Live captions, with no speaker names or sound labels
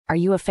Are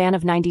you a fan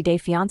of 90 Day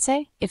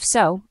Fiancé? If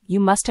so, you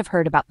must have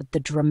heard about the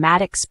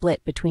dramatic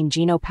split between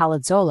Gino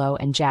Palazzolo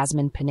and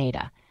Jasmine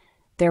Pineda.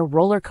 Their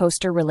roller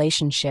coaster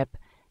relationship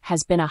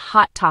has been a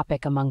hot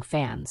topic among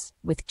fans,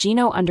 with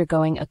Gino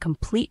undergoing a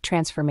complete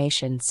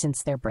transformation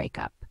since their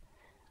breakup.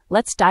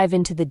 Let's dive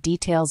into the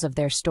details of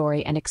their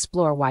story and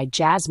explore why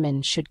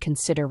Jasmine should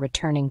consider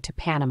returning to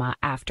Panama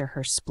after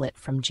her split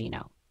from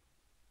Gino.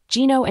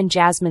 Gino and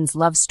Jasmine's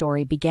love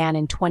story began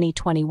in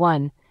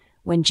 2021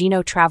 when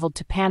Gino traveled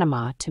to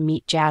Panama to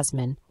meet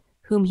Jasmine,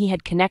 whom he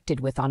had connected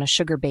with on a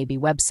sugar baby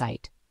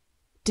website.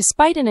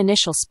 Despite an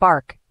initial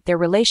spark, their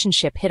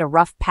relationship hit a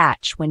rough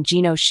patch when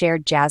Gino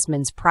shared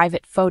Jasmine's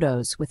private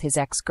photos with his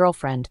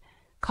ex-girlfriend,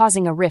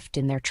 causing a rift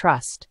in their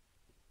trust.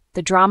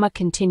 The drama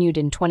continued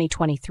in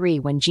 2023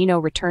 when Gino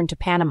returned to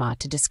Panama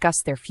to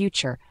discuss their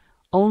future,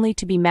 only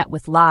to be met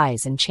with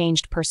lies and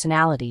changed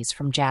personalities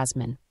from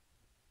Jasmine.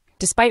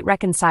 Despite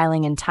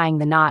reconciling and tying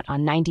the knot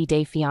on 90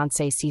 Day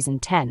Fiancé Season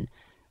 10,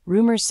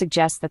 rumors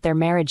suggest that their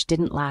marriage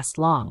didn't last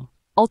long,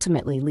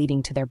 ultimately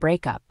leading to their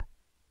breakup.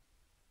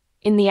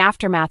 In the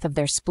aftermath of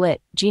their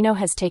split, Gino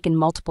has taken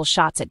multiple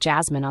shots at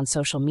Jasmine on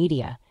social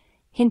media,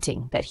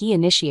 hinting that he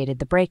initiated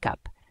the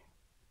breakup.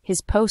 His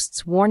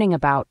posts warning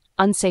about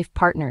unsafe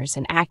partners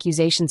and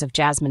accusations of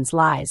Jasmine's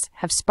lies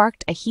have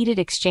sparked a heated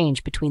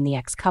exchange between the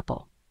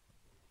ex-couple.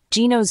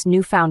 Gino's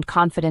newfound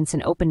confidence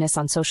and openness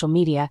on social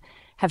media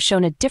have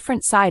shown a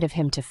different side of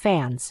him to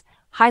fans,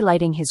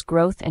 highlighting his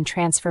growth and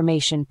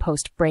transformation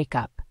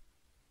post-breakup.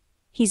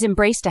 He's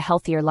embraced a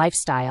healthier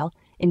lifestyle,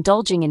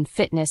 indulging in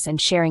fitness and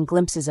sharing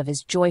glimpses of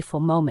his joyful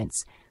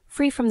moments,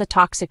 free from the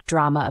toxic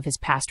drama of his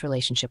past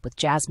relationship with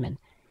Jasmine.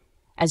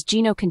 As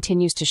Gino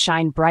continues to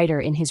shine brighter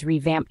in his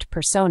revamped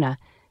persona,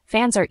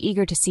 fans are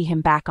eager to see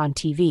him back on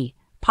TV,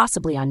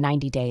 possibly on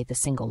 90 Day The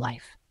Single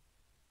Life.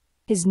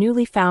 His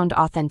newly found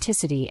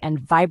authenticity and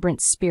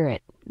vibrant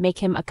spirit make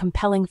him a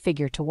compelling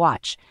figure to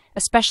watch,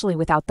 especially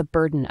without the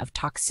burden of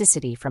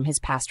toxicity from his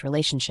past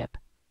relationship.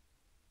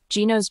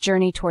 Gino's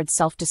journey towards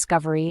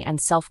self-discovery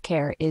and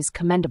self-care is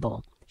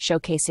commendable,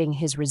 showcasing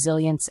his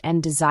resilience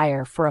and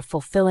desire for a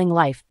fulfilling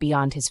life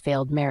beyond his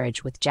failed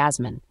marriage with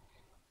Jasmine.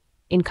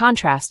 In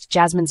contrast,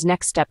 Jasmine's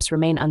next steps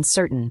remain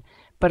uncertain,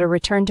 but a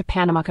return to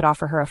Panama could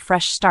offer her a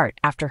fresh start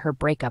after her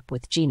breakup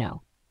with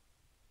Gino.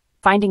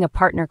 Finding a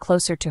partner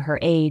closer to her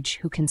age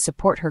who can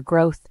support her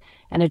growth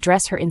and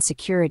address her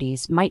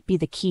insecurities might be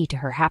the key to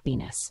her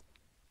happiness.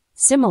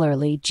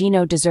 Similarly,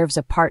 Gino deserves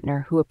a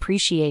partner who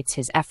appreciates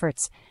his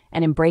efforts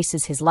and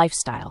embraces his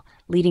lifestyle,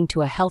 leading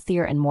to a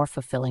healthier and more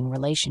fulfilling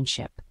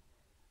relationship.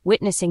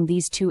 Witnessing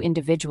these two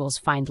individuals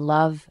find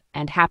love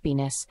and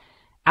happiness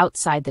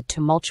outside the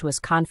tumultuous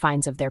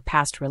confines of their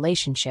past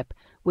relationship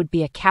would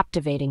be a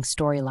captivating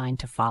storyline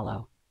to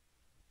follow.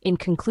 In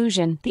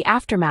conclusion, the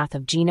aftermath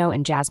of Gino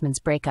and Jasmine's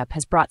breakup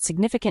has brought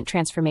significant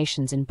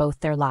transformations in both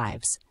their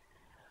lives.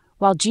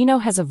 While Gino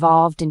has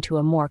evolved into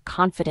a more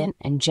confident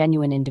and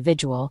genuine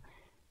individual,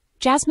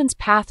 Jasmine's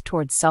path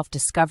towards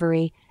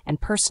self-discovery and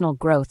personal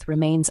growth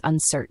remains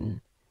uncertain.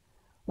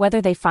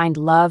 Whether they find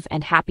love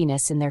and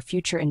happiness in their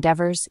future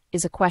endeavors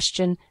is a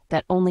question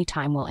that only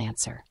time will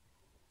answer.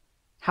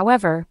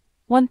 However,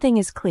 one thing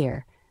is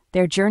clear: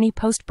 their journey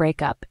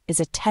post-breakup is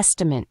a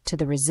testament to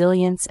the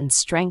resilience and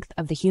strength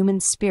of the human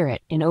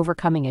spirit in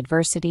overcoming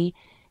adversity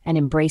and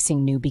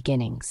embracing new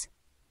beginnings.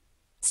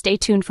 Stay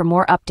tuned for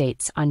more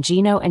updates on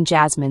Gino and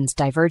Jasmine's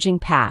diverging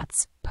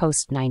paths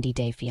post 90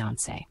 Day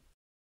Fiancé.